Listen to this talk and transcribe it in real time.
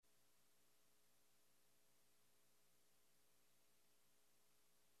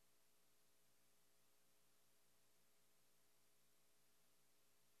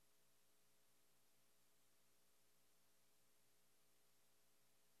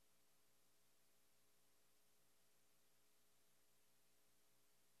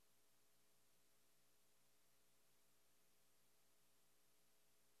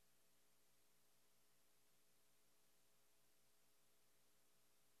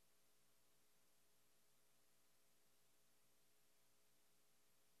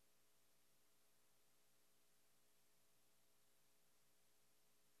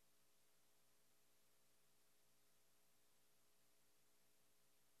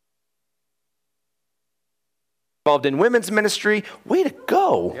involved in women's ministry. Way to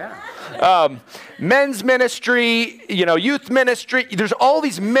go. Yeah. Men's ministry, youth ministry. There's all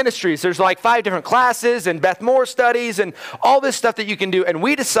these ministries. There's like 5 different classes and Beth Moore studies and all this stuff that you can do. And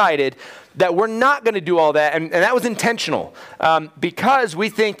we decided that we're not going to do all that. And that was intentional because we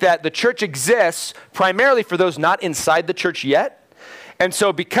think that the church exists primarily for those not inside the church yet. And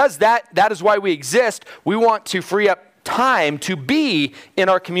so because that is why we exist, we want to free up time to be in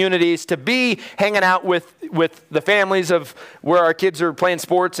our communities, to be hanging out with the families of where our kids are playing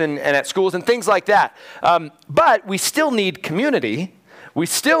sports and at schools and things like that. But we still need community. We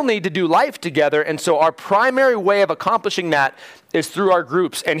still need to do life together. And so our primary way of accomplishing that is through our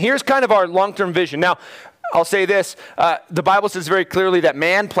groups. And here's kind of our long-term vision. Now, I'll say this, the Bible says very clearly that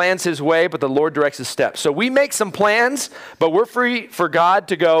man plans his way, but the Lord directs his steps. So we make some plans, but we're free for God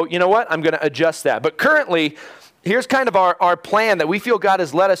to go, you know what, I'm going to adjust that. But currently, here's kind of our plan that we feel God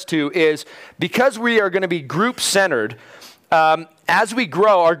has led us to is because we are going to be group-centered, as we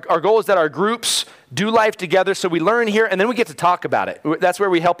grow, our goal is that our groups do life together, so we learn here, and then we get to talk about it. That's where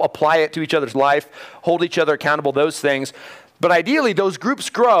we help apply it to each other's life, hold each other accountable, those things. But ideally, those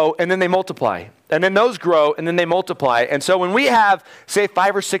groups grow, and then they multiply. And then those grow, and then they multiply. And so when we have, say,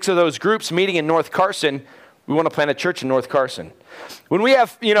 5 or 6 of those groups meeting in North Carson, we want to plant a church in North Carson. When we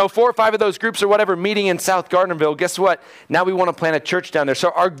have, 4 or 5 of those groups or whatever meeting in South Gardnerville, guess what? Now we want to plant a church down there.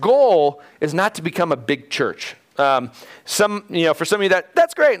 So our goal is not to become a big church. For some of you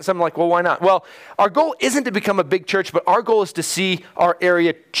that's great. And some are like, well, why not? Well, our goal isn't to become a big church, but our goal is to see our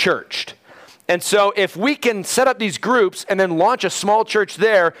area churched. And so if we can set up these groups and then launch a small church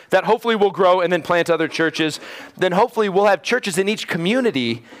there that hopefully will grow and then plant other churches, then hopefully we'll have churches in each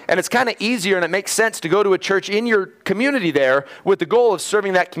community. And it's kind of easier and it makes sense to go to a church in your community there with the goal of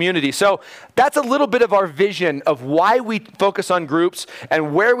serving that community. So that's a little bit of our vision of why we focus on groups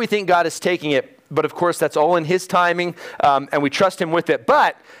and where we think God is taking it. But of course, that's all in his timing, and we trust him with it.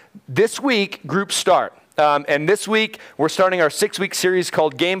 But this week, groups start. And this week, we're starting our 6-week series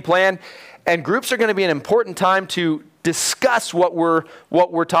called Game Plan. And groups are going to be an important time to discuss what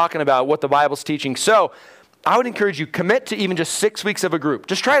we're talking about, what the Bible's teaching. So I would encourage you, commit to even just 6 weeks of a group.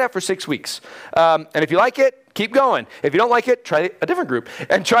 Just try it out for 6 weeks. And if you like it, keep going. If you don't like it, try a different group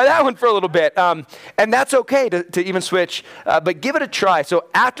and try that one for a little bit. And that's okay to even switch, but give it a try. So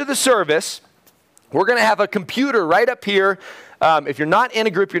after the service, we're going to have a computer right up here. If you're not in a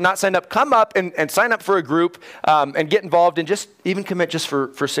group, you're not signed up, come up and sign up for a group and get involved and just even commit just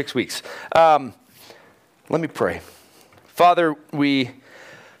for 6 weeks. Let me pray. Father, we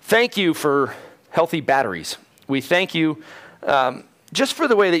thank you for healthy batteries. We thank you just for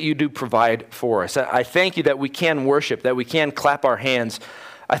the way that you do provide for us. I thank you that we can worship, that we can clap our hands.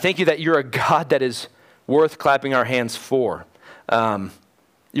 I thank you that you're a God that is worth clapping our hands for.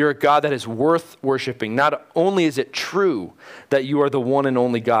 You're a God that is worth worshiping. Not only is it true that you are the one and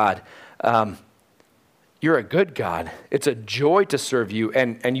only God, you're a good God. It's a joy to serve you,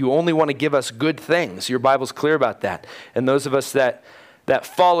 and you only want to give us good things. Your Bible's clear about that. And those of us that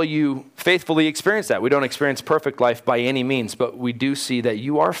follow you faithfully experience that. We don't experience perfect life by any means, but we do see that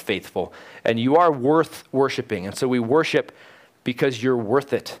you are faithful, and you are worth worshiping. And so we worship because you're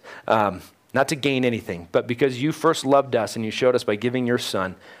worth it. Not to gain anything, but because you first loved us and you showed us by giving your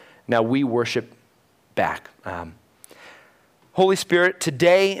son, now we worship back. Holy Spirit,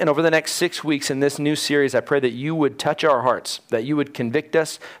 today and over the next 6 weeks in this new series, I pray that you would touch our hearts, that you would convict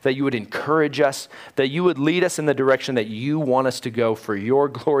us, that you would encourage us, that you would lead us in the direction that you want us to go for your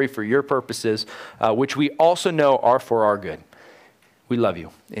glory, for your purposes, which we also know are for our good. We love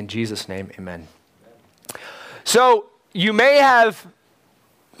you. In Jesus' name, amen. So you may have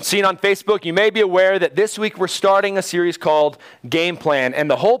seen on Facebook, you may be aware that this week we're starting a series called Game Plan. And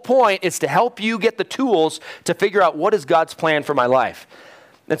the whole point is to help you get the tools to figure out what is God's plan for my life.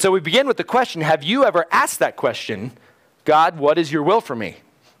 And so we begin with the question, have you ever asked that question, God, what is your will for me?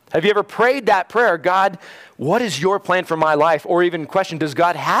 Have you ever prayed that prayer, God, what is your plan for my life? Or even question, does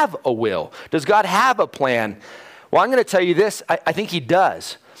God have a will? Does God have a plan? Well, I'm going to tell you this, I think he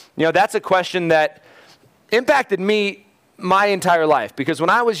does. That's a question that impacted me my entire life, because when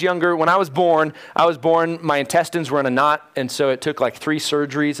I was younger, when I was born, my intestines were in a knot, and so it took like 3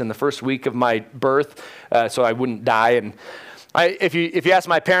 surgeries in the first week of my birth, so I wouldn't die. And if you ask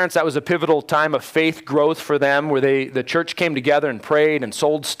my parents, that was a pivotal time of faith growth for them, where the church came together and prayed and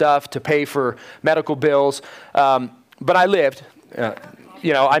sold stuff to pay for medical bills. But I lived,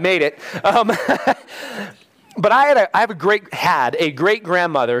 I made it. But I had a great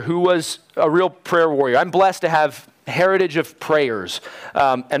grandmother who was a real prayer warrior. I'm blessed to have heritage of prayers.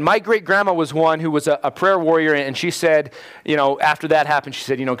 And my great grandma was one who was a prayer warrior. And she said, after that happened, she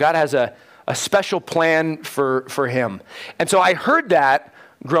said, God has a a special plan for him. And so I heard that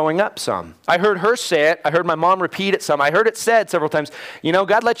growing up some. I heard her say it. I heard my mom repeat it some. I heard it said several times,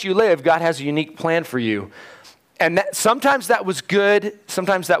 God lets you live. God has a unique plan for you. And sometimes that was good.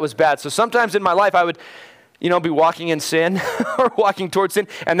 Sometimes that was bad. So sometimes in my life I would, be walking in sin or walking towards sin,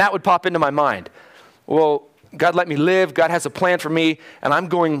 and that would pop into my mind. Well, God let me live. God has a plan for me, and I'm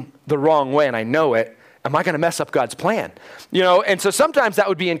going the wrong way, and I know it. Am I going to mess up God's plan? And so sometimes that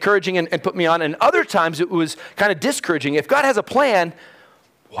would be encouraging and put me on, and other times it was kind of discouraging. If God has a plan,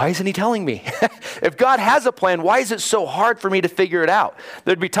 why isn't he telling me? If God has a plan, why is it so hard for me to figure it out?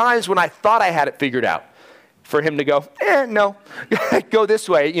 There'd be times when I thought I had it figured out, for him to go, no, go this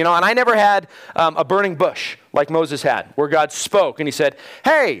way, and I never had a burning bush like Moses had, where God spoke and he said,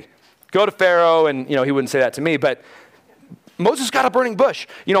 hey, go to Pharaoh, and he wouldn't say that to me, but Moses got a burning bush.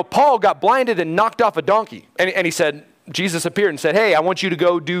 Paul got blinded and knocked off a donkey, and he said, Jesus appeared and said, hey, I want you to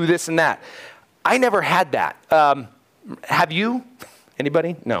go do this and that. I never had that. Have you?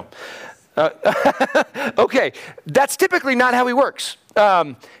 Anybody? No. Okay, that's typically not how he works.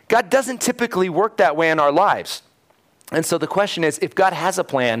 God doesn't typically work that way in our lives. And so the question is, if God has a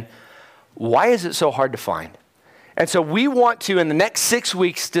plan, why is it so hard to find? And so we want to, in the next 6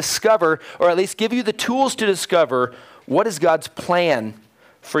 weeks, discover, or at least give you the tools to discover, what is God's plan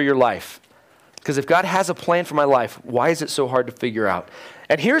for your life? Because if God has a plan for my life, why is it so hard to figure out?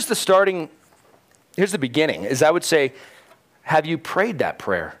 And here's the beginning, is I would say, have you prayed that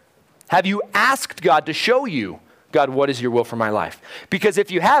prayer? Have you asked God to show you, God, what is your will for my life? Because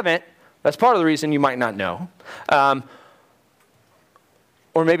if you haven't, that's part of the reason you might not know.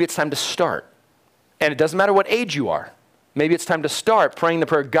 Or maybe it's time to start. And it doesn't matter what age you are. Maybe it's time to start praying the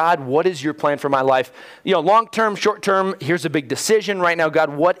prayer, God, what is your plan for my life? Long-term, short-term, here's a big decision right now. God,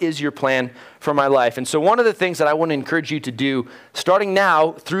 what is your plan for my life? And so one of the things that I want to encourage you to do, starting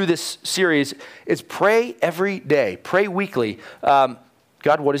now through this series, is pray every day. Pray weekly.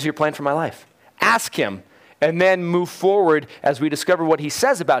 God, what is your plan for my life? Ask him, and then move forward as we discover what he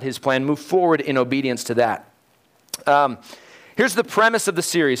says about his plan, move forward in obedience to that. Here's the premise of the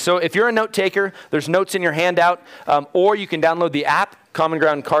series. So if you're a note taker, there's notes in your handout, or you can download the app, Common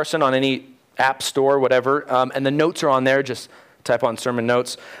Ground Carson, on any app store, whatever, and the notes are on there. Just type on sermon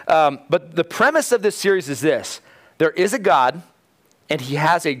notes. But the premise of this series is this. There is a God, and he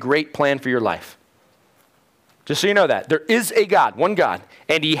has a great plan for your life. Just so you know that. There is a God, one God,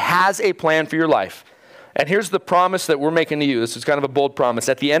 and he has a plan for your life. And here's the promise that we're making to you. This is kind of a bold promise.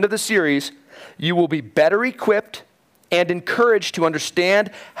 At the end of the series, you will be better equipped and encouraged to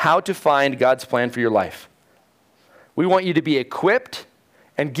understand how to find God's plan for your life. We want you to be equipped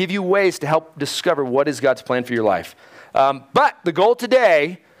and give you ways to help discover what is God's plan for your life. But the goal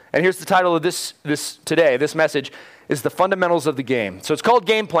today, and here's the title of this message, is the fundamentals of the game. So it's called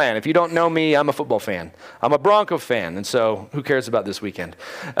Game Plan. If you don't know me, I'm a football fan. I'm a Bronco fan, and so who cares about this weekend?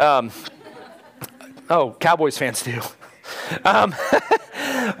 Cowboys fans do.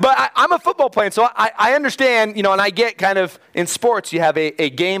 But I'm a football player, so I understand, and I get kind of, in sports, you have a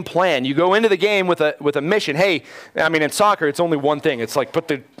game plan. You go into the game with a mission. Hey, in soccer, it's only one thing. It's like put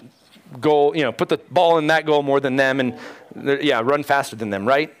the ball in that goal more than them, and run faster than them,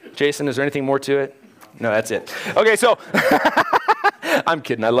 right? Jason, is there anything more to it? No, that's it. Okay, so I'm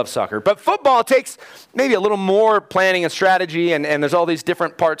kidding. I love soccer. But football takes maybe a little more planning and strategy, and there's all these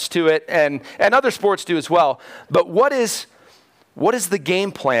different parts to it, and other sports do as well. But what is the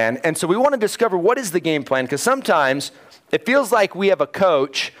game plan? And so we want to discover what is the game plan, because sometimes it feels like we have a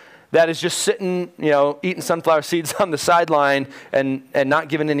coach that is just sitting, eating sunflower seeds on the sideline and not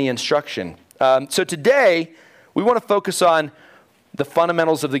giving any instruction. So today, we want to focus on the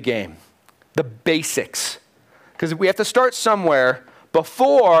fundamentals of the game, the basics, because we have to start somewhere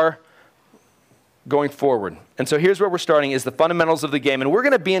before going forward. And so here's where we're starting, is the fundamentals of the game. And we're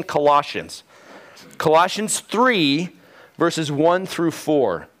going to be in Colossians 3, verses 1 through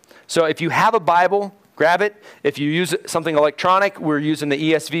 4. So if you have a Bible, grab it. If you use something electronic, we're using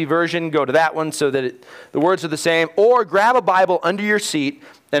the ESV version. Go to that one so that the words are the same. Or grab a Bible under your seat,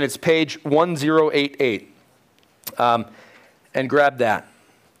 and it's page 1088. And grab that.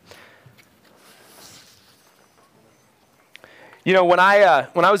 When I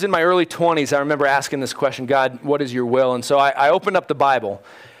was in my early 20s, I remember asking this question, God, what is your will? And so I opened up the Bible,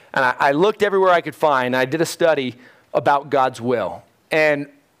 and I looked everywhere I could find. I did a study about God's will. And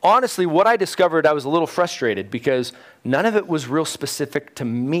honestly, what I discovered, I was a little frustrated because none of it was real specific to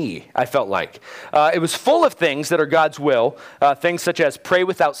me, I felt like. It was full of things that are God's will, things such as pray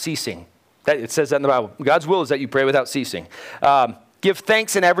without ceasing. It says that in the Bible. God's will is that you pray without ceasing. Give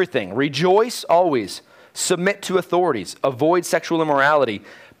thanks in everything. Rejoice always. submit to authorities, avoid sexual immorality,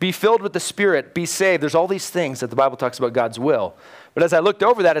 be filled with the Spirit, be saved. There's all these things that the Bible talks about God's will. But as I looked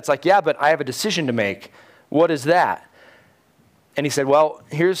over that, it's like, yeah, but I have a decision to make. What is that? And he said, well,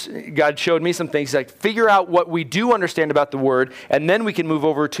 God showed me some things. He's like, figure out what we do understand about the word, and then we can move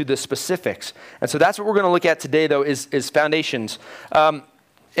over to the specifics. And so that's what we're going to look at today, though, is foundations.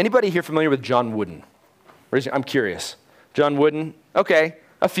 Anybody here familiar with John Wooden? I'm curious. John Wooden? Okay,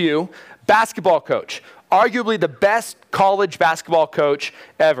 a few. Basketball coach. Arguably the best college basketball coach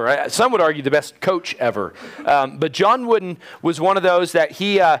ever. Some would argue the best coach ever. But John Wooden was one of those that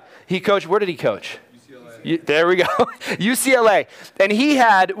he coached. Where did he coach? There we go. UCLA. And he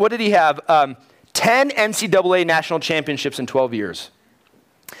had, what did he have? 10 NCAA national championships in 12 years.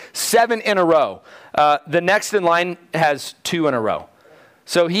 7 in a row. The next in line has 2 in a row.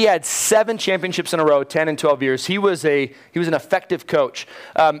 So he had 7 championships in a row, 10 in 12 years. He was an effective coach.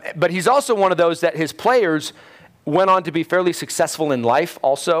 But he's also one of those that his players went on to be fairly successful in life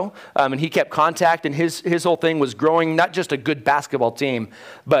also. And he kept contact, and his whole thing was growing not just a good basketball team,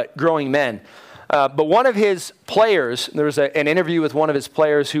 but growing men. But one of his players, there was an interview with one of his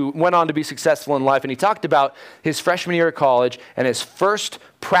players who went on to be successful in life, and he talked about his freshman year of college and his first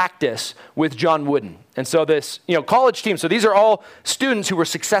practice with John Wooden. And so this, college team, so these are all students who were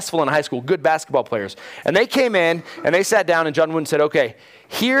successful in high school, good basketball players. And they came in, and they sat down, and John Wooden said, okay,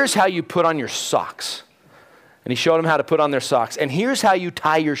 here's how you put on your socks. And he showed them how to put on their socks. And here's how you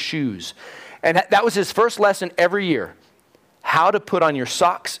tie your shoes. And that was his first lesson every year. How to put on your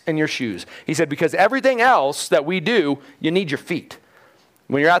socks and your shoes. He said, because everything else that we do, you need your feet.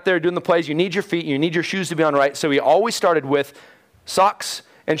 When you're out there doing the plays, you need your feet, you need your shoes to be on right. So he always started with socks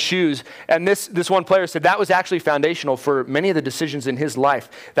and shoes. And this one player said that was actually foundational for many of the decisions in his life.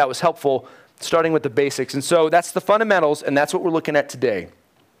 That was helpful, starting with the basics. And so that's the fundamentals, and that's what we're looking at today.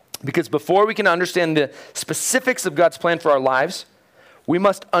 Because before we can understand the specifics of God's plan for our lives, we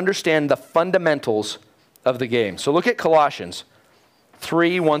must understand the fundamentals of the game. So look at Colossians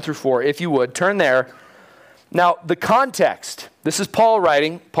 3, 1 through 4, if you would. Turn there. Now, the context, this is Paul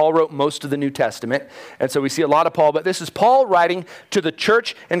writing. Paul wrote most of the New Testament, and so we see a lot of Paul, but this is Paul writing to the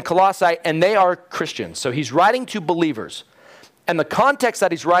church in Colossae, and they are Christians. So he's writing to believers. And the context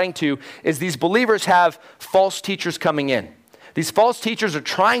that he's writing to is these believers have false teachers coming in. These false teachers are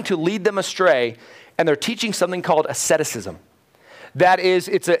trying to lead them astray, and they're teaching something called asceticism. That is,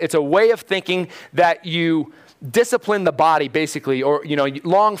 it's a way of thinking that you discipline the body, basically, or,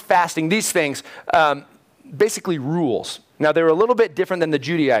 long fasting, these things, basically rules. Now, they were a little bit different than the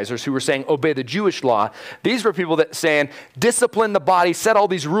Judaizers who were saying, obey the Jewish law. These were people that saying, discipline the body, set all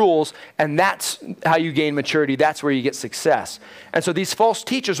these rules, and that's how you gain maturity. That's where you get success. And so these false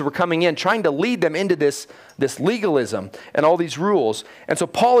teachers were coming in, trying to lead them into this legalism and all these rules. And so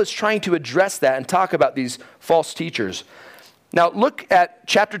Paul is trying to address that and talk about these false teachers. Now, look at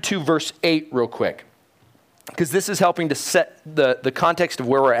chapter 2, verse 8 real quick, because this is helping to set the context of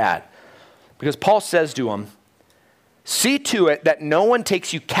where we're at. Because Paul says to them, see to it that no one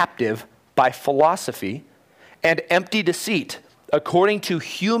takes you captive by philosophy and empty deceit, according to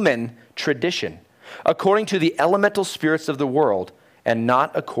human tradition, according to the elemental spirits of the world, and not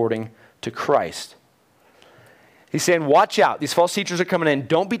according to Christ. He's saying, watch out. These false teachers are coming in.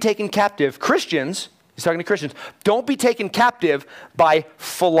 Don't be taken captive. Christians, he's talking to Christians, don't be taken captive by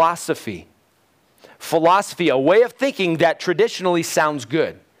philosophy. Philosophy, a way of thinking that traditionally sounds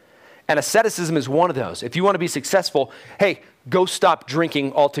good. And asceticism is one of those. If you want to be successful, hey, go stop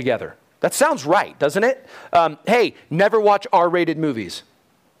drinking altogether. That sounds right, doesn't it? Hey, never watch R-rated movies.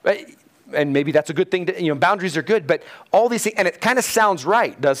 And maybe that's a good thing. Boundaries are good, but all these things, and it kind of sounds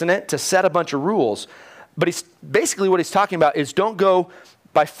right, doesn't it, to set a bunch of rules. But basically what he's talking about is don't go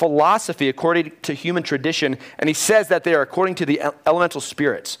by philosophy according to human tradition. And he says that they are according to the elemental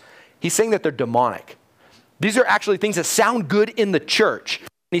spirits. He's saying that they're demonic. These are actually things that sound good in the church.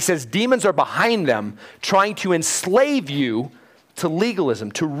 And he says demons are behind them, trying to enslave you to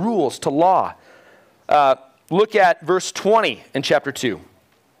legalism, to rules, to law. Look at verse 20 in chapter 2.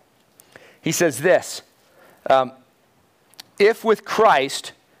 He says this, if with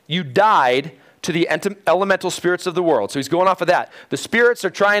Christ you died to the elemental spirits of the world. So he's going off of that. The spirits are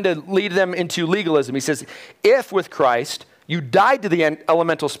trying to lead them into legalism. He says, if with Christ you died to the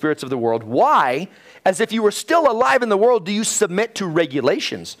elemental spirits of the world, why, as if you were still alive in the world, do you submit to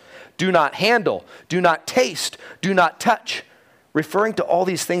regulations? Do not handle, do not taste, do not touch, referring to all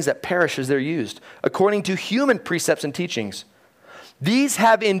these things that perish as they're used, according to human precepts and teachings. These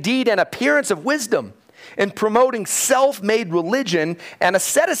have indeed an appearance of wisdom in promoting self-made religion and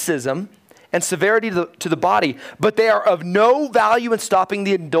asceticism and severity to the body, but they are of no value in stopping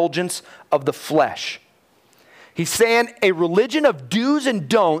the indulgence of the flesh. He's saying a religion of do's and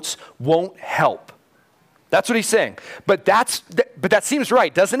don'ts won't help. That's what he's saying. But that seems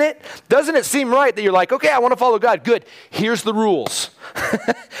right, doesn't it? Doesn't it seem right that you're like, okay, I want to follow God. Good. Here's the rules.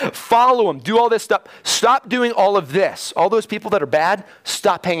 Follow them. Do all this stuff. Stop doing all of this. All those people that are bad,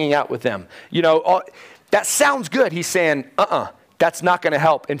 stop hanging out with them. That sounds good. He's saying, that's not going to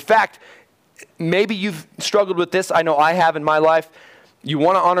help. In fact, maybe you've struggled with this. I know I have in my life. You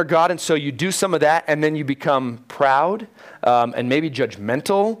want to honor God, and so you do some of that, and then you become proud and maybe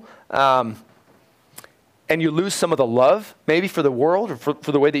judgmental. And you lose some of the love, maybe for the world or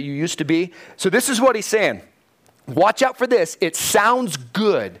for the way that you used to be. So this is what he's saying. Watch out for this. It sounds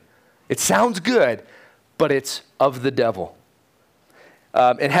good. It sounds good, but it's of the devil.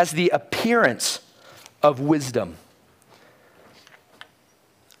 It has the appearance of wisdom.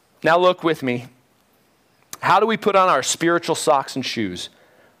 Now look with me. How do we put on our spiritual socks and shoes?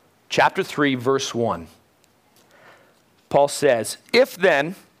 Chapter 3, verse 1. Paul says, if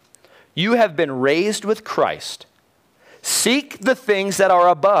then you have been raised with Christ, seek the things that are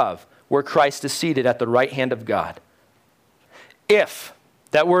above, where Christ is seated at the right hand of God. If,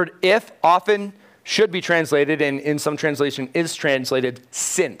 that word if often should be translated, and in some translation is translated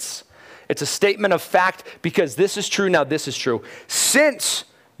since. It's a statement of fact because this is true, now this is true. Since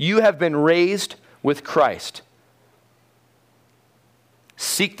you have been raised with Christ,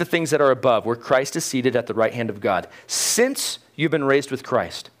 seek the things that are above, where Christ is seated at the right hand of God. Since you've been raised with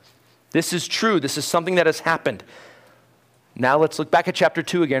Christ. This is true. This is something that has happened. Now let's look back at chapter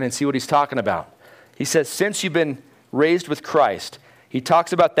 2 again and see what he's talking about. He says, since you've been raised with Christ. He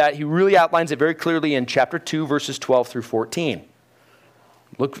talks about that. He really outlines it very clearly in chapter 2, verses 12 through 14.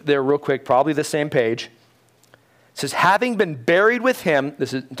 Look there real quick, probably the same page. It says, having been buried with him,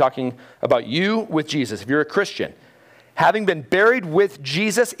 this is talking about you with Jesus, if you're a Christian, having been buried with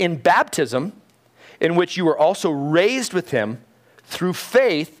Jesus in baptism, in which you were also raised with him through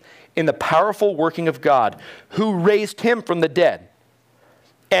faith in the powerful working of God, who raised him from the dead.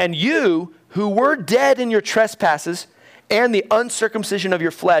 And you, who were dead in your trespasses and the uncircumcision of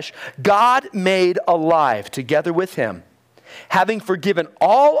your flesh, God made alive together with him, having forgiven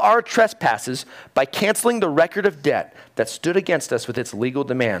all our trespasses by canceling the record of debt that stood against us with its legal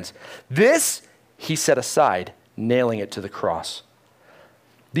demands. This he set aside, nailing it to the cross.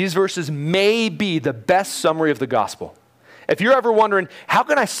 These verses may be the best summary of the gospel. If you're ever wondering, how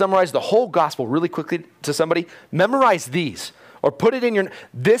can I summarize the whole gospel really quickly to somebody? Memorize these or put it in your,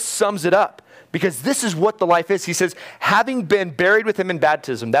 this sums it up because this is what the life is. He says, having been buried with him in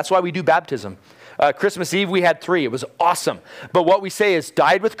baptism. That's why we do baptism. Christmas Eve, we had 3. It was awesome. But what we say is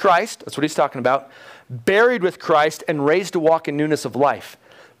died with Christ. That's what he's talking about. Buried with Christ and raised to walk in newness of life.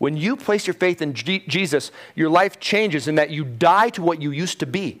 When you place your faith in Jesus, your life changes in that you die to what you used to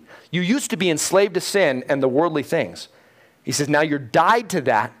be. You used to be enslaved to sin and the worldly things. He says, now you're died to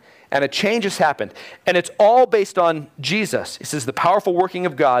that, and a change has happened. And it's all based on Jesus. He says, the powerful working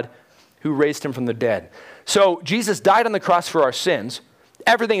of God who raised him from the dead. So Jesus died on the cross for our sins.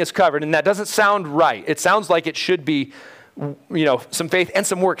 Everything is covered, and that doesn't sound right. It sounds like it should be, some faith and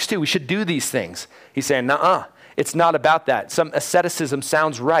some works too. We should do these things. He's saying, nuh-uh. It's not about that. Some asceticism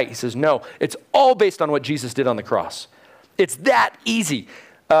sounds right. He says, no, it's all based on what Jesus did on the cross. It's that easy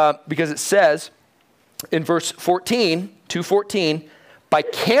because it says in verse 14, 2:14, by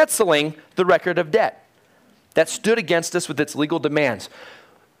canceling the record of debt that stood against us with its legal demands.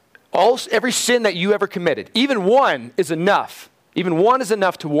 Every sin that you ever committed, even one is enough. Even one is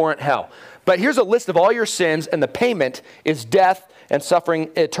enough to warrant hell. But here's a list of all your sins, and the payment is death and suffering,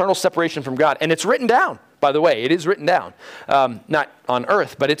 eternal separation from God. And it's written down, by the way. It is written down. Not on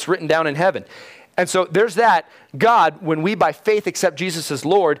earth, but it's written down in heaven. And so there's that. God, when we by faith accept Jesus as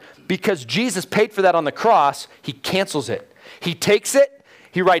Lord, because Jesus paid for that on the cross, he cancels it. He takes it,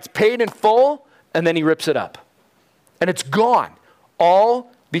 he writes paid in full, and then he rips it up. And it's gone.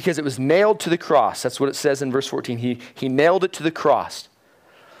 All because it was nailed to the cross. That's what it says in verse 14. He nailed it to the cross.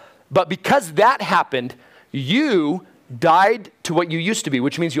 But because that happened, you died to what you used to be,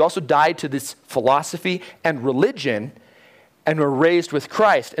 which means you also died to this philosophy and religion and were raised with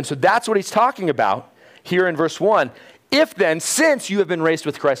Christ. And so that's what he's talking about here in verse 1. If then, since you have been raised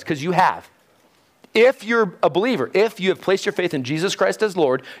with Christ, because you have, if you're a believer, if you have placed your faith in Jesus Christ as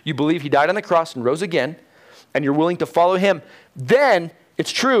Lord, you believe he died on the cross and rose again, and you're willing to follow him, then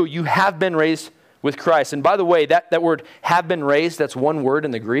it's true, you have been raised with Christ. And by the way, that word have been raised, that's one word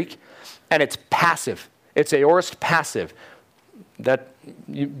in the Greek, and it's passive. It's aorist passive. That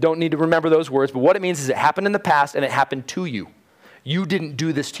you don't need to remember those words, but what it means is it happened in the past and it happened to you. You didn't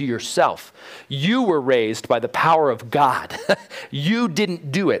do this to yourself. You were raised by the power of God. You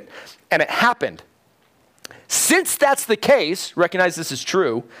didn't do it, and it happened. Since that's the case, recognize this is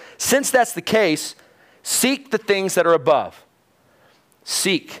true. Since that's the case, seek the things that are above.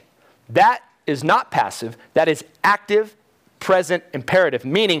 Seek. That is not passive. That is active, present, imperative,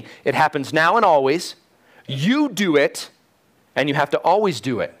 meaning it happens now and always. You do it, and you have to always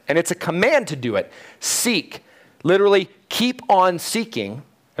do it. And it's a command to do it. Seek. Literally, keep on seeking.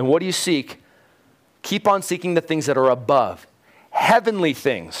 And what do you seek? Keep on seeking the things that are above. Heavenly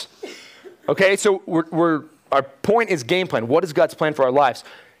things. Okay, so our point is game plan. What is God's plan for our lives?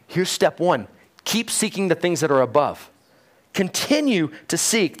 Here's step one. Keep seeking the things that are above. Continue to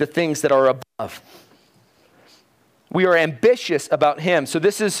seek the things that are above. We are ambitious about him. So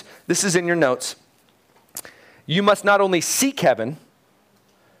this is in your notes. You must not only seek heaven,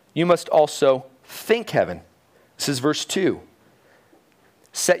 you must also think heaven. This is verse 2.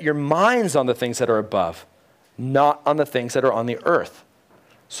 Set your minds on the things that are above, not on the things that are on the earth.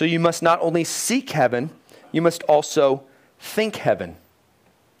 So you must not only seek heaven, you must also think heaven.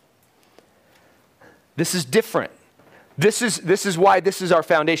 This is different. This is why this is our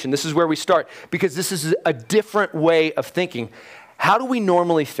foundation. This is where we start, because this is a different way of thinking. How do we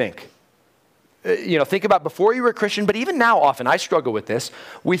normally think? Think about before you were a Christian, but even now often, I struggle with this.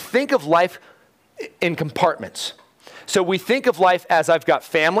 We think of life in compartments. So we think of life as I've got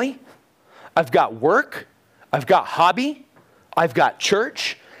family, I've got work, I've got hobby, I've got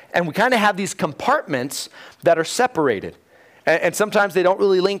church, and we kind of have these compartments that are separated. And sometimes they don't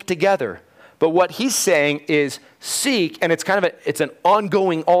really link together. But what he's saying is seek, and it's it's an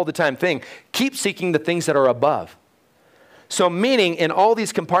ongoing all the time thing. Keep seeking the things that are above. So meaning in all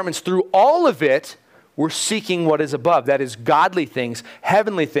these compartments, through all of it, we're seeking what is above. That is godly things,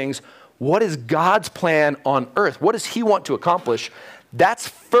 heavenly things. What is God's plan on earth? What does he want to accomplish? That's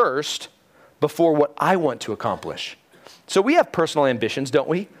first before what I want to accomplish. So we have personal ambitions, don't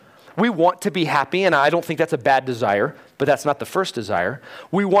we? We want to be happy, and I don't think that's a bad desire, but that's not the first desire.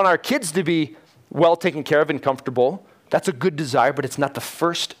 We want our kids to be well taken care of and comfortable. That's a good desire, but it's not the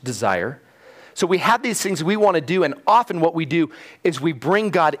first desire. So we have these things we want to do, and often what we do is we bring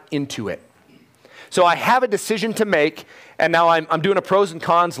God into it. So I have a decision to make, and now I'm doing a pros and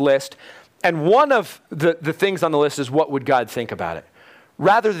cons list, and one of the things on the list is what would God think about it,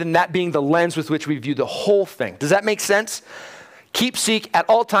 rather than that being the lens with which we view the whole thing. Does that make sense? Keep seek at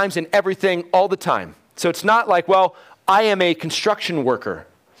all times in everything all the time. So it's not like, well, I am a construction worker,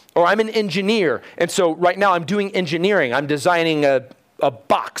 or I'm an engineer, and so right now I'm doing engineering. I'm designing a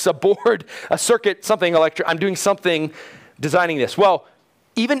box, a board, a circuit, something electric. I'm doing something, designing this. Well,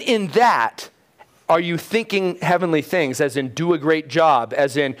 even in that, are you thinking heavenly things, as in do a great job,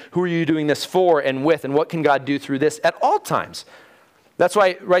 as in who are you doing this for and with, and what can God do through this at all times? That's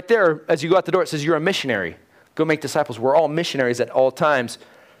why right there, as you go out the door, it says you're a missionary. Go make disciples. We're all missionaries at all times,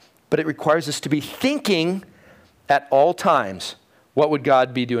 but it requires us to be thinking at all times, what would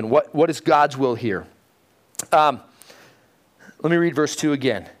God be doing? What is God's will here? Let me read verse 2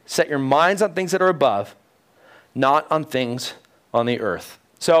 again. Set your minds on things that are above, not on things on the earth.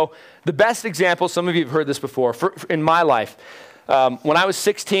 So the best example, some of you have heard this before, in my life, when I was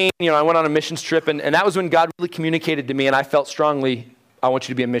 16, I went on a missions trip, and that was when God really communicated to me, and I felt strongly, I want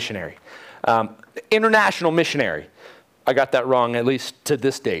you to be a missionary. International missionary. I got that wrong, at least to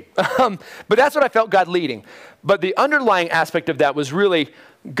this date. But that's what I felt God leading. But the underlying aspect of that was really,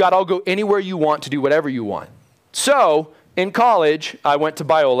 God, I'll go anywhere you want to do whatever you want. So in college, I went to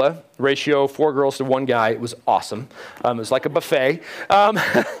Biola, ratio 4 girls to 1 guy. It was awesome. It was like a buffet.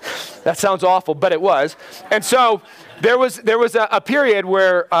 That sounds awful, but it was. And so there was a period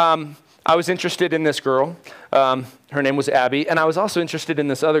where I was interested in this girl. Her name was Abby, and I was also interested in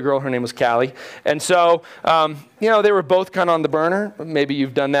this other girl. Her name was Callie. And so, they were both kind of on the burner. Maybe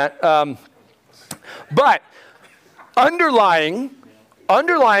you've done that. But underlying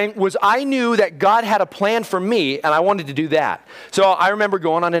was I knew that God had a plan for me, and I wanted to do that. So I remember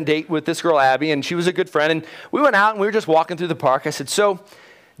going on a date with this girl, Abby, and she was a good friend. And we went out, and we were just walking through the park. I said, so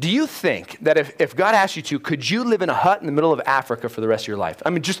do you think that if God asked you to, could you live in a hut in the middle of Africa for the rest of your life?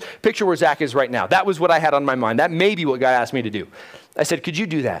 I mean, just picture where Zach is right now. That was what I had on my mind. That may be what God asked me to do. I said, could you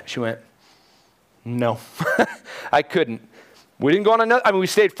do that? She went, no, I couldn't. We didn't go on another, we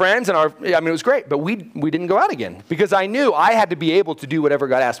stayed friends, and it was great, but we didn't go out again because I knew I had to be able to do whatever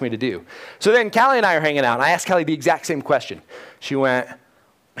God asked me to do. So then Callie and I are hanging out, and I asked Callie the exact same question. She went,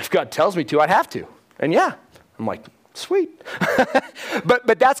 if God tells me to, I'd have to. And yeah, I'm like, sweet.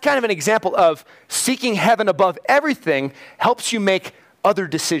 But that's kind of an example of seeking heaven above everything helps you make other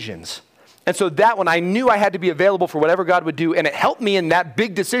decisions. And so that one, I knew I had to be available for whatever God would do, and it helped me in that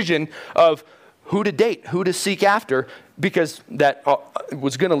big decision of who to date, who to seek after, because that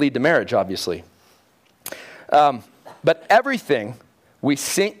was going to lead to marriage, obviously. But everything we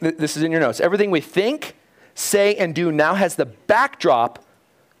think, this is in your notes, everything we think, say, and do now has the backdrop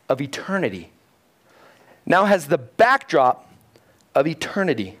of eternity. Now has the backdrop of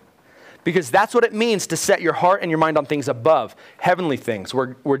eternity. Because that's what it means to set your heart and your mind on things above, heavenly things,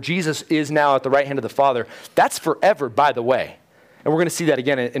 where Jesus is now at the right hand of the Father. That's forever, by the way. And we're going to see that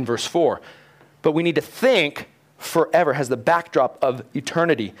again in verse 4. But we need to think forever, has the backdrop of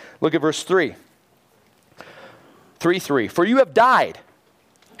eternity. Look at verse 3. 3:3. For you have died,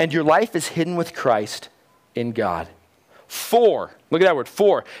 and your life is hidden with Christ in God. 4. Look at that word,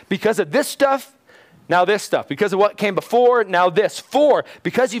 4. Because of this stuff, now this stuff. Because of what came before, now this. 4,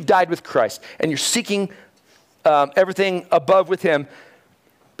 because you've died with Christ and you're seeking everything above with him.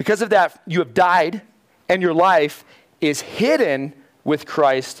 Because of that, you have died and your life is hidden with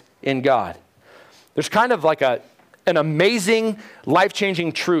Christ in God. There's kind of like an amazing,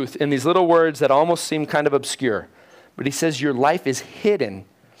 life-changing truth in these little words that almost seem kind of obscure. But he says your life is hidden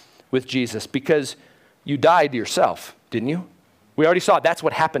with Jesus because you died to yourself, didn't you? We already saw it. That's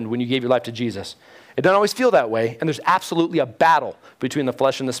what happened when you gave your life to Jesus. It doesn't always feel that way, and there's absolutely a battle between the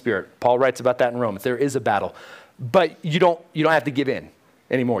flesh and the spirit. Paul writes about that in Romans. There is a battle, but you don't have to give in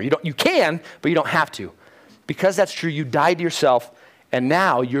anymore. You can, but you don't have to. Because that's true, you died to yourself, and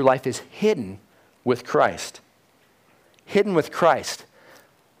now your life is hidden with Christ. Hidden with Christ.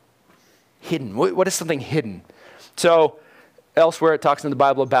 Hidden. What is something hidden? So elsewhere it talks in the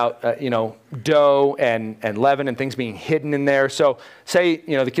Bible about dough and leaven and things being hidden in there. So say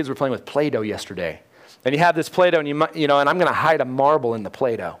the kids were playing with Play-Doh yesterday, and you have this Play-Doh, and and I'm going to hide a marble in the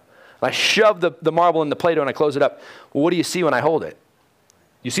Play-Doh. I shove the marble in the Play-Doh and I close it up. Well, what do you see when I hold it?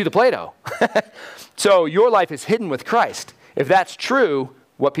 You see the Play-Doh. So your life is hidden with Christ. If that's true,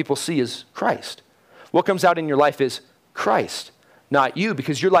 what people see is Christ. What comes out in your life is Christ, not you,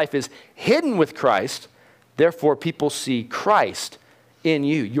 because your life is hidden with Christ. Therefore, people see Christ in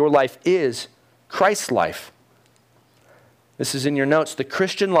you. Your life is Christ's life. This is in your notes. The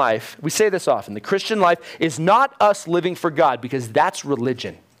Christian life, we say this often, the Christian life is not us living for God, because that's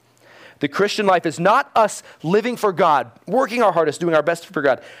religion. The Christian life is not us living for God, working our hardest, doing our best for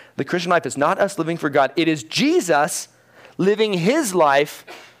God. The Christian life is not us living for God. It is Jesus living his life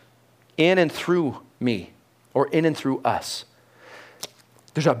in and through me, or in and through us.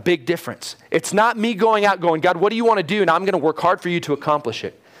 There's a big difference. It's not me going out going, God, what do you want to do? And I'm going to work hard for you to accomplish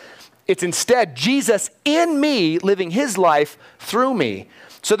it. It's instead Jesus in me living his life through me.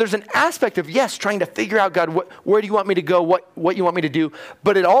 So there's an aspect of, yes, trying to figure out, God, where do you want me to go, what you want me to do?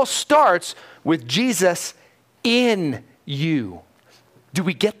 But it all starts with Jesus in you. Do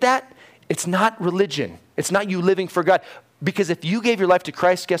we get that? It's not religion. It's not you living for God. Because if you gave your life to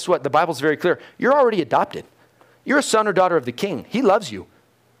Christ, guess what? The Bible's very clear. You're already adopted. You're a son or daughter of the King. He loves you.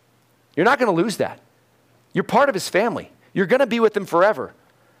 You're not going to lose that. You're part of his family. You're going to be with him forever.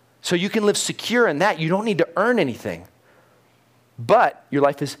 So you can live secure in that. You don't need to earn anything. But your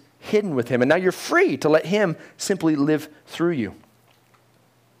life is hidden with him. And now you're free to let him simply live through you.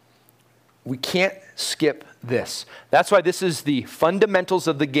 We can't skip this. That's why this is the fundamentals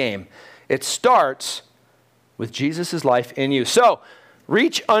of the game. It starts with Jesus' life in you. So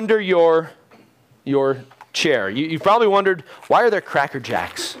reach under your chair. You've probably wondered, why are there Cracker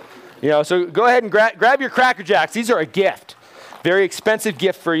Jacks? So go ahead and grab your Cracker Jacks. These are a gift. Very expensive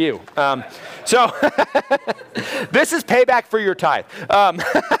gift for you. So this is payback for your tithe.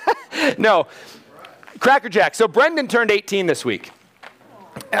 No, Cracker Jacks. So Brendan turned 18 this week.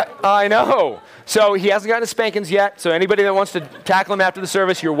 I know. So he hasn't gotten his spankings yet. So anybody that wants to tackle him after the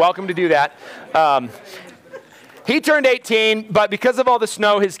service, you're welcome to do that. He turned 18, but because of all the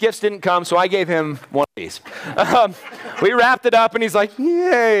snow, his gifts didn't come, so I gave him one of these. We wrapped it up, and he's like,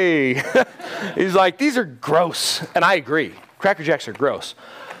 yay. He's like, these are gross. And I agree. Cracker Jacks are gross.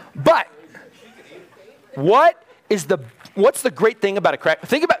 But what's the great thing about a Cracker?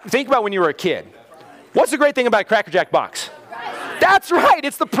 Think about when you were a kid. What's the great thing about a Cracker Jack box? That's right.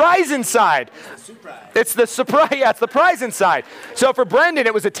 It's the prize inside. It's the surprise. Yeah, it's the prize inside. So for Brendan,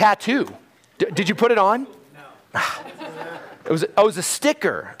 it was a tattoo. Did you put it on? It was a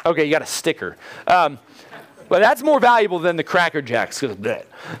sticker. Okay, you got a sticker. But that's more valuable than the Cracker Jacks.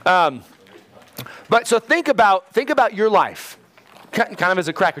 But so think about your life, kind of as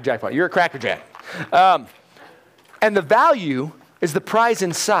a Cracker Jack pot. You're a Cracker Jack. And the value is the prize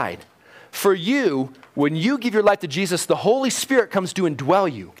inside. For you, when you give your life to Jesus, the Holy Spirit comes to indwell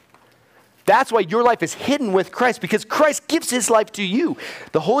you. That's why your life is hidden with Christ, because Christ gives his life to you.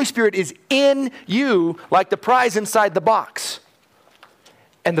 The Holy Spirit is in you like the prize inside the box.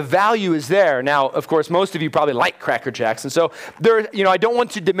 And the value is there. Now, of course, most of you probably like Cracker Jacks. And so I don't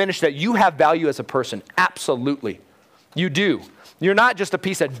want to diminish that you have value as a person. Absolutely. You do. You're not just a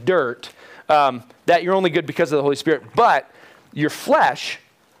piece of dirt that you're only good because of the Holy Spirit. But your flesh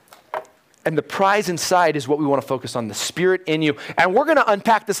and the prize inside is what we want to focus on, the Spirit in you. And we're going to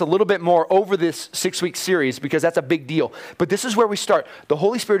unpack this a little bit more over this 6-week series because that's a big deal. But this is where we start. The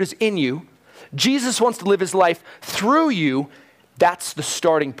Holy Spirit is in you. Jesus wants to live his life through you. That's the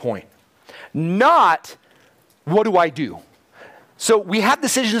starting point. Not, what do I do? So we have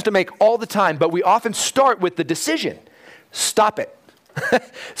decisions to make all the time, but we often start with the decision. Stop it.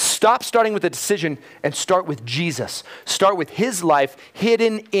 Stop starting with the decision and start with Jesus. Start with his life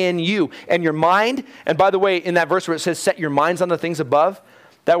hidden in you. And your mind, and by the way, in that verse where it says, set your minds on the things above,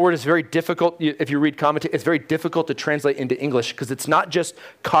 that word is very difficult. If you read commentary, it's very difficult to translate into English because it's not just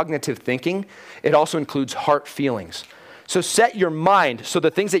cognitive thinking. It also includes heart feelings. So set your mind, so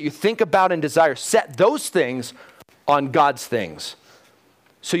the things that you think about and desire, set those things on God's things.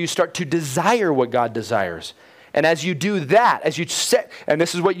 So you start to desire what God desires. And as you do that, as you set, and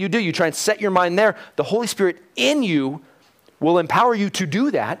this is what you do, you try and set your mind there, the Holy Spirit in you will empower you to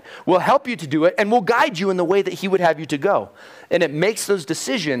do that, will help you to do it, and will guide you in the way that he would have you to go. And it makes those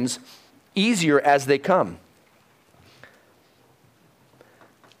decisions easier as they come.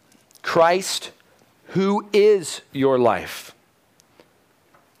 Christ, who is your life?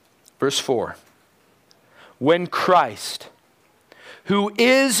 Verse 4. When Christ, who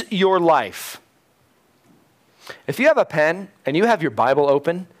is your life. If you have a pen and you have your Bible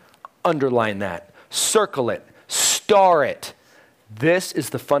open, underline that. Circle it. Star it. This is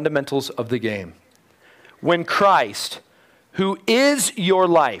the fundamentals of the game. When Christ, who is your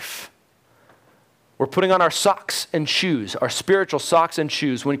life, we're putting on our socks and shoes, our spiritual socks and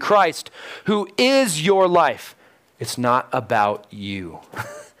shoes. When Christ, who is your life, it's not about you.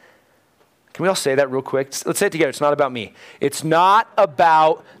 Can we all say that real quick? Let's say it together. It's not about me. It's not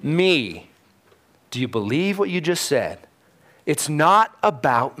about me. Do you believe what you just said? It's not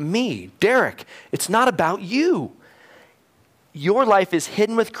about me. Derek, it's not about you. Your life is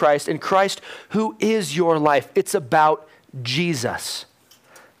hidden with Christ, and Christ, who is your life. It's about Jesus.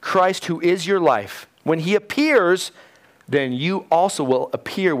 Christ, who is your life. When he appears, then you also will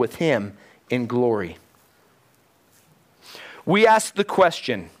appear with him in glory. We ask the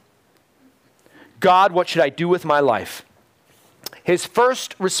question, God, what should I do with my life? His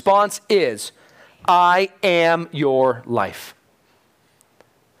first response is, I am your life.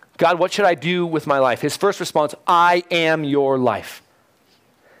 God, what should I do with my life? His first response, I am your life.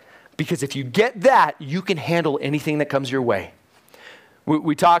 Because if you get that, you can handle anything that comes your way.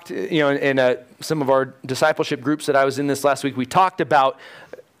 We talked, in some of our discipleship groups that I was in this last week, we talked about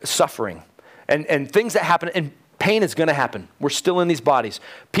suffering and things that happen, and pain is going to happen. We're still in these bodies.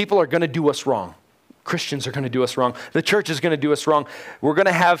 People are going to do us wrong. Christians are going to do us wrong. The church is going to do us wrong. We're going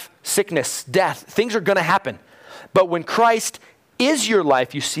to have sickness, death. Things are going to happen. But when Christ is your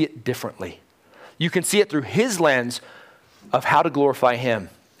life, you see it differently. You can see it through his lens of how to glorify him.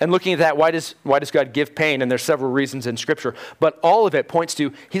 And looking at that, why does God give pain? And there's several reasons in Scripture. But all of it points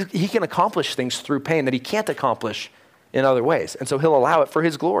to he can accomplish things through pain that he can't accomplish in other ways. And so he'll allow it for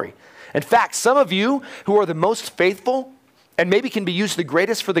his glory. In fact, some of you who are the most faithful and maybe can be used the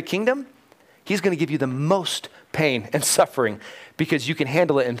greatest for the kingdom, he's going to give you the most pain and suffering because you can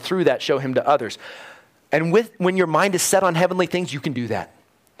handle it and through that show him to others. And when your mind is set on heavenly things, you can do that.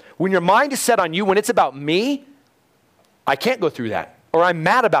 When your mind is set on you, when it's about me, I can't go through that. Or I'm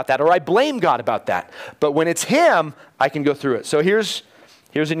mad about that, or I blame God about that. But when it's him, I can go through it. So here's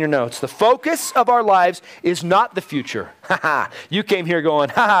in your notes. The focus of our lives is not the future. You came here going,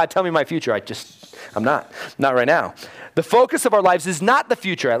 tell me my future. I'm not right now. The focus of our lives is not the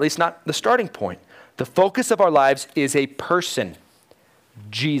future, at least not the starting point. The focus of our lives is a person,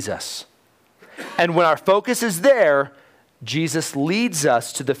 Jesus. And when our focus is there, Jesus leads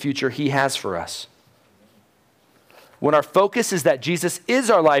us to the future he has for us. When our focus is that Jesus is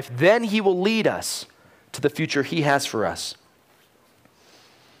our life, then he will lead us to the future he has for us.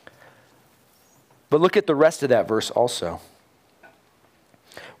 But look at the rest of that verse also.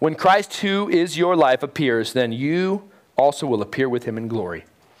 When Christ, who is your life, appears, then you also will appear with him in glory.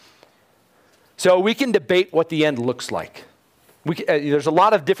 So we can debate what the end looks like. There's a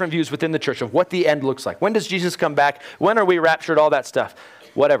lot of different views within the church of what the end looks like. When does Jesus come back? When are we raptured? All that stuff.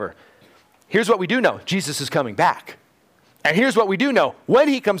 Whatever. Here's what we do know. Jesus is coming back. And here's what we do know. When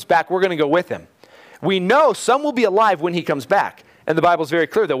he comes back, we're going to go with him. We know some will be alive when he comes back. And the Bible's very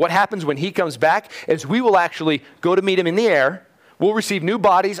clear that what happens when he comes back is we will actually go to meet him in the air. We'll receive new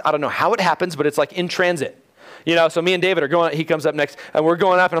bodies. I don't know how it happens, but it's like in transit. So me and David are going, he comes up next, and we're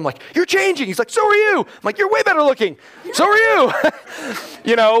going up, and I'm like, you're changing. He's like, so are you. I'm like, you're way better looking. So are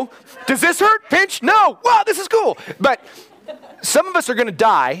you. Does this hurt? Pinch? No. Wow, this is cool. But some of us are going to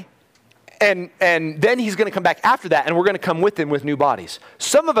die, and then he's going to come back after that, and we're going to come with him with new bodies.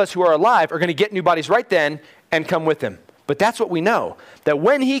 Some of us who are alive are going to get new bodies right then and come with him. But that's what we know, that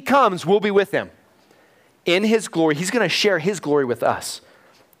when he comes, we'll be with him. In his glory, he's going to share his glory with us.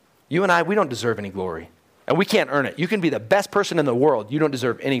 You and I, we don't deserve any glory. And we can't earn it. You can be the best person in the world. You don't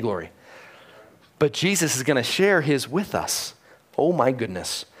deserve any glory. But Jesus is going to share his with us. Oh my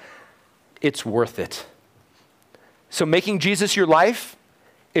goodness. It's worth it. So making Jesus your life,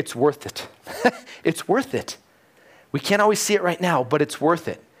 it's worth it. It's worth it. We can't always see it right now, but it's worth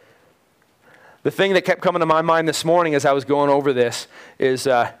it. The thing that kept coming to my mind this morning as I was going over this is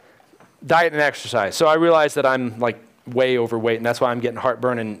diet and exercise. So I realized that I'm like way overweight, and that's why I'm getting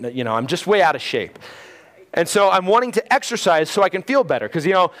heartburn, and I'm just way out of shape. And so I'm wanting to exercise so I can feel better. Because,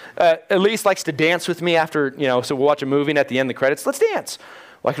 Elise likes to dance with me after, so we'll watch a movie, and at the end of the credits, let's dance.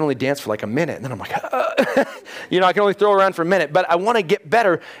 Well, I can only dance for like a minute. And then I'm like, I can only throw around for a minute. But I want to get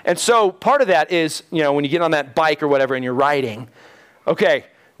better. And so part of that is, when you get on that bike or whatever and you're riding, okay,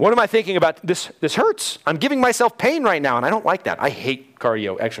 what am I thinking about? This hurts. I'm giving myself pain right now, and I don't like that. I hate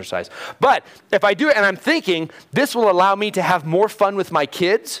cardio exercise. But if I do it and I'm thinking, this will allow me to have more fun with my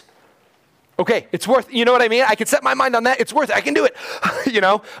kids, okay, it's worth, you know what I mean? I can set my mind on that. It's worth it. I can do it.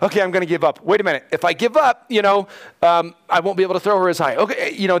 Okay, I'm going to give up. Wait a minute. If I give up, I won't be able to throw her as high.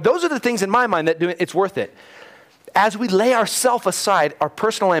 Okay, those are the things in my mind that do it. It's worth it. As we lay ourselves aside, our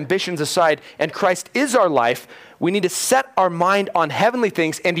personal ambitions aside, and Christ is our life, we need to set our mind on heavenly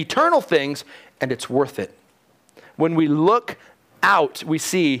things and eternal things, and it's worth it. When we look out, we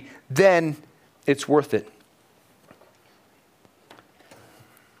see, then it's worth it.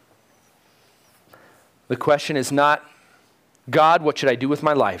 The question is not, God, what should I do with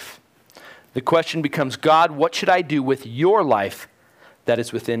my life? The question becomes, God, what should I do with your life that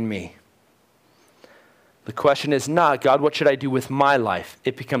is within me? The question is not, God, what should I do with my life?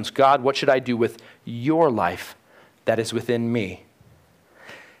 It becomes, God, what should I do with your life that is within me?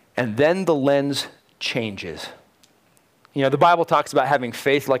 And then the lens changes. The Bible talks about having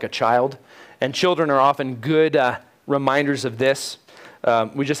faith like a child, and children are often good reminders of this.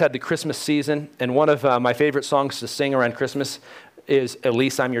 We just had the Christmas season, and one of my favorite songs to sing around Christmas is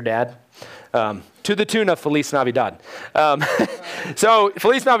Elise, I'm Your Dad, to the tune of Feliz Navidad. So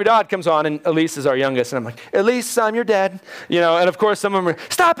Feliz Navidad comes on, and Elise is our youngest, and I'm like, Elise, I'm your dad. And of course some of them are,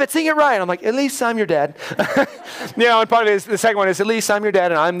 stop it, sing it right. I'm like, Elise, I'm your dad. And part of it is, the second one is, Elise, I'm your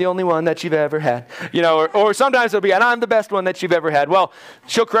dad, and I'm the only one that you've ever had. Or sometimes it'll be, and I'm the best one that you've ever had. Well,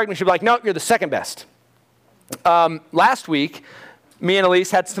 she'll correct me, she'll be like, no, you're the second best. Last week, me and Elise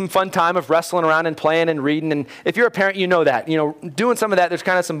had some fun time of wrestling around and playing and reading. And if you're a parent, you know that. Doing some of that, there's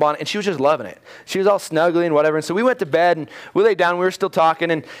kind of some bond. And she was just loving it. She was all snuggly and whatever. And so we went to bed and we laid down. We were still talking.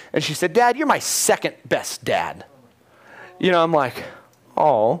 And she said, Dad, you're my second best dad. I'm like,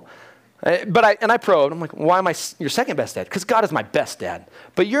 oh. But I probed. I'm like, why am I your second best dad? Because God is my best dad.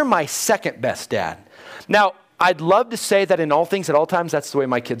 But you're my second best dad. Now, I'd love to say that in all things at all times, that's the way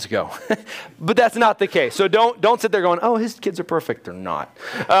my kids go. But that's not the case. So don't sit there going, oh, his kids are perfect. They're not.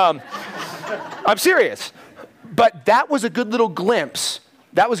 I'm serious. But that was a good little glimpse.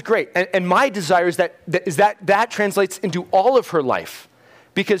 That was great. And my desire is that translates into all of her life.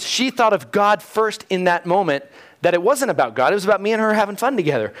 Because she thought of God first in that moment, that it wasn't about God. It was about me and her having fun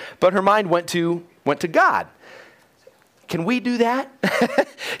together. But her mind went to God. Can we do that?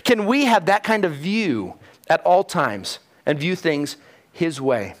 Can we have that kind of view at all times and view things his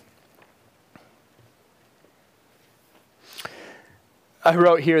way? I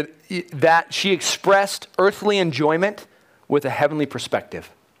wrote here that she expressed earthly enjoyment with a heavenly perspective.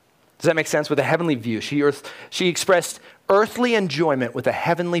 Does that make sense? With a heavenly view. She expressed earthly enjoyment with a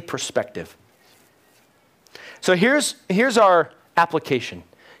heavenly perspective. So here's our application.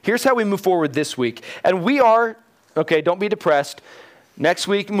 Here's how we move forward this week. And we are, don't be depressed. Next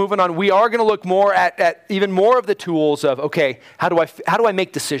week, moving on, we are going to look more at even more of the tools of, how do I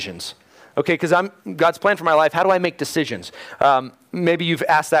make decisions? Because God's plan for my life, how do I make decisions? Maybe you've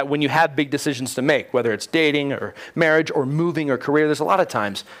asked that when you have big decisions to make, whether it's dating or marriage or moving or career. There's a lot of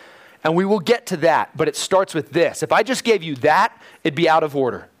times. And we will get to that, but it starts with this. If I just gave you that, it'd be out of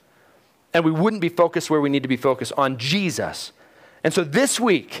order. And we wouldn't be focused where we need to be focused, on Jesus. And so this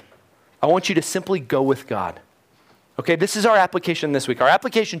week, I want you to simply go with God. This is our application this week. Our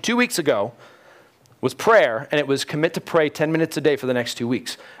application 2 weeks ago was prayer, and it was commit to pray 10 minutes a day for the next 2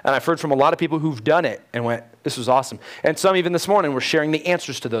 weeks. And I've heard from a lot of people who've done it and went, this was awesome. And some even this morning were sharing the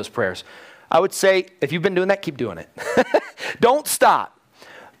answers to those prayers. I would say, if you've been doing that, keep doing it. Don't stop.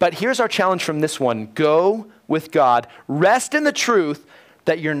 But here's our challenge from this one. Go with God. Rest in the truth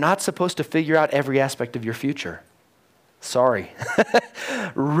that you're not supposed to figure out every aspect of your future. Sorry.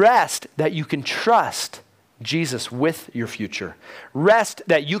 Rest that you can trust Jesus with your future. Rest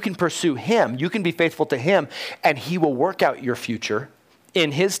that you can pursue him. You can be faithful to him, and he will work out your future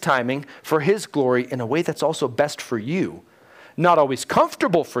in his timing for his glory in a way that's also best for you. Not always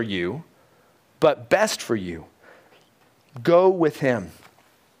comfortable for you, but best for you. Go with him,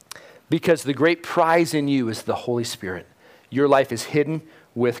 because the great prize in you is the Holy Spirit. Your life is hidden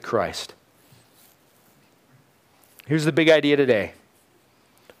with Christ. Here's the big idea today.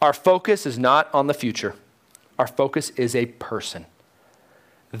 Our focus is not on the future. Our focus is a person.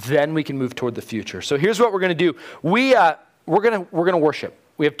 Then we can move toward the future. So here's what we're going to do. We're going to worship.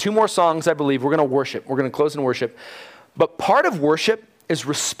 We have 2 more songs, I believe. We're going to worship. We're going to close in worship. But part of worship is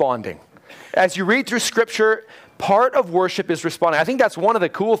responding. As you read through Scripture, part of worship is responding. I think that's one of the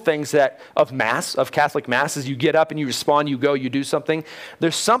cool things of Mass, of Catholic Mass, is you get up and you respond, you go, you do something.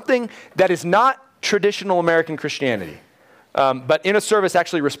 There's something that is not traditional American Christianity, but in a service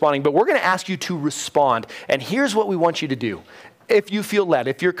actually responding. But we're going to ask you to respond. And here's what we want you to do. If you feel led,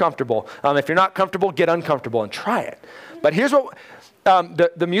 if you're comfortable. If you're not comfortable, get uncomfortable and try it. But here's what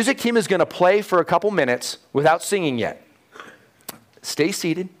the music team is going to play for a couple minutes without singing yet. Stay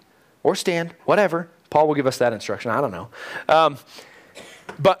seated or stand, whatever. Paul will give us that instruction. I don't know.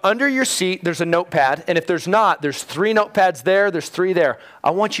 But under your seat, there's a notepad. And if there's not, there's 3 notepads there. There's 3 there.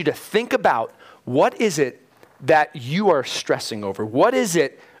 I want you to think about, what is it that you are stressing over? What is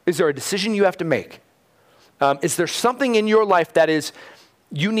it? Is there a decision you have to make? Is there something in your life that is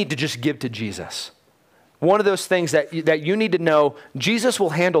you need to just give to Jesus? One of those things that you need to know, Jesus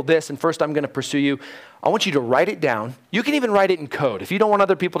will handle this, and first I'm going to pursue you. I want you to write it down. You can even write it in code. If you don't want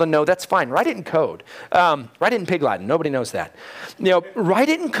other people to know, that's fine. Write it in code. Write it in Pig Latin. Nobody knows that. Write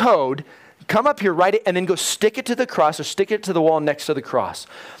it in code. Come up here, write it, and then go stick it to the cross or stick it to the wall next to the cross.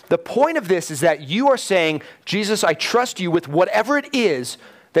 The point of this is that you are saying, Jesus, I trust you with whatever it is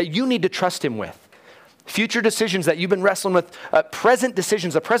that you need to trust him with. Future decisions that you've been wrestling with, present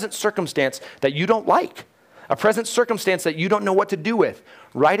decisions, a present circumstance that you don't like, a present circumstance that you don't know what to do with.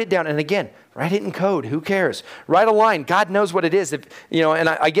 Write it down. And again, write it in code. Who cares? Write a line. God knows what it is. And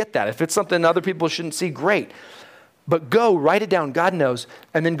I get that. If it's something other people shouldn't see, great. But go, write it down. God knows.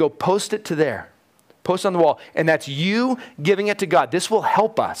 And then go post it to there. Post on the wall. And that's you giving it to God. This will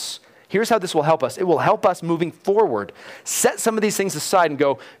help us. Here's how this will help us. It will help us moving forward. Set some of these things aside and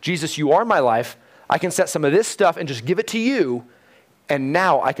go, Jesus, you are my life. I can set some of this stuff and just give it to you. And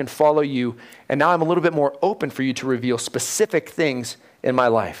now I can follow you. And now I'm a little bit more open for you to reveal specific things in my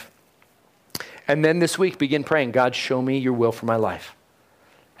life. And then this week, begin praying, God, show me your will for my life.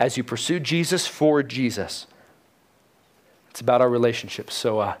 As you pursue Jesus for Jesus. It's about our relationships.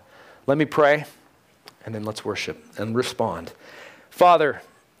 So let me pray, and then let's worship and respond. Father,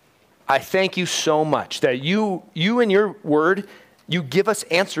 I thank you so much that you in your word, you give us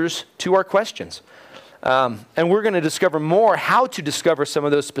answers to our questions. And we're going to discover more how to discover some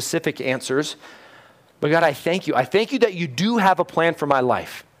of those specific answers. But God, I thank you. I thank you that you do have a plan for my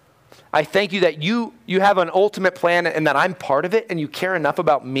life. I thank you that you have an ultimate plan and that I'm part of it and you care enough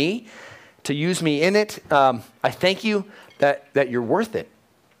about me to use me in it. I thank you that you're worth it.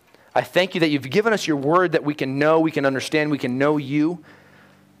 I thank you that you've given us your word that we can know, we can understand, we can know you.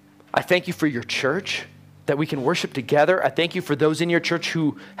 I thank you for your church, that we can worship together. I thank you for those in your church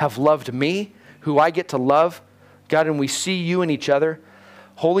who have loved me, who I get to love. God, and we see you in each other.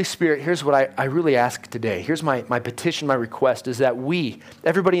 Holy Spirit, here's what I really ask today. Here's my petition, my request, is that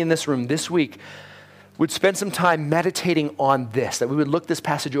everybody in this room this week, would spend some time meditating on this, that we would look this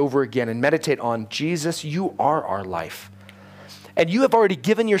passage over again and meditate on, Jesus, you are our life. And you have already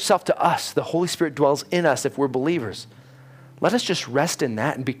given yourself to us. The Holy Spirit dwells in us if we're believers. Let us just rest in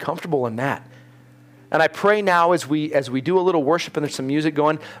that and be comfortable in that. And I pray now as we do a little worship and there's some music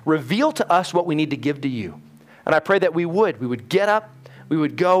going, reveal to us what we need to give to you. And I pray that we would get up, we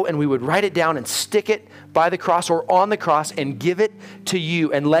would go and we would write it down and stick it by the cross or on the cross and give it to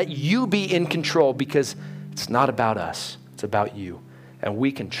you and let you be in control, because it's not about us, it's about you. And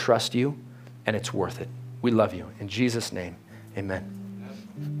we can trust you and it's worth it. We love you. In Jesus' name, amen.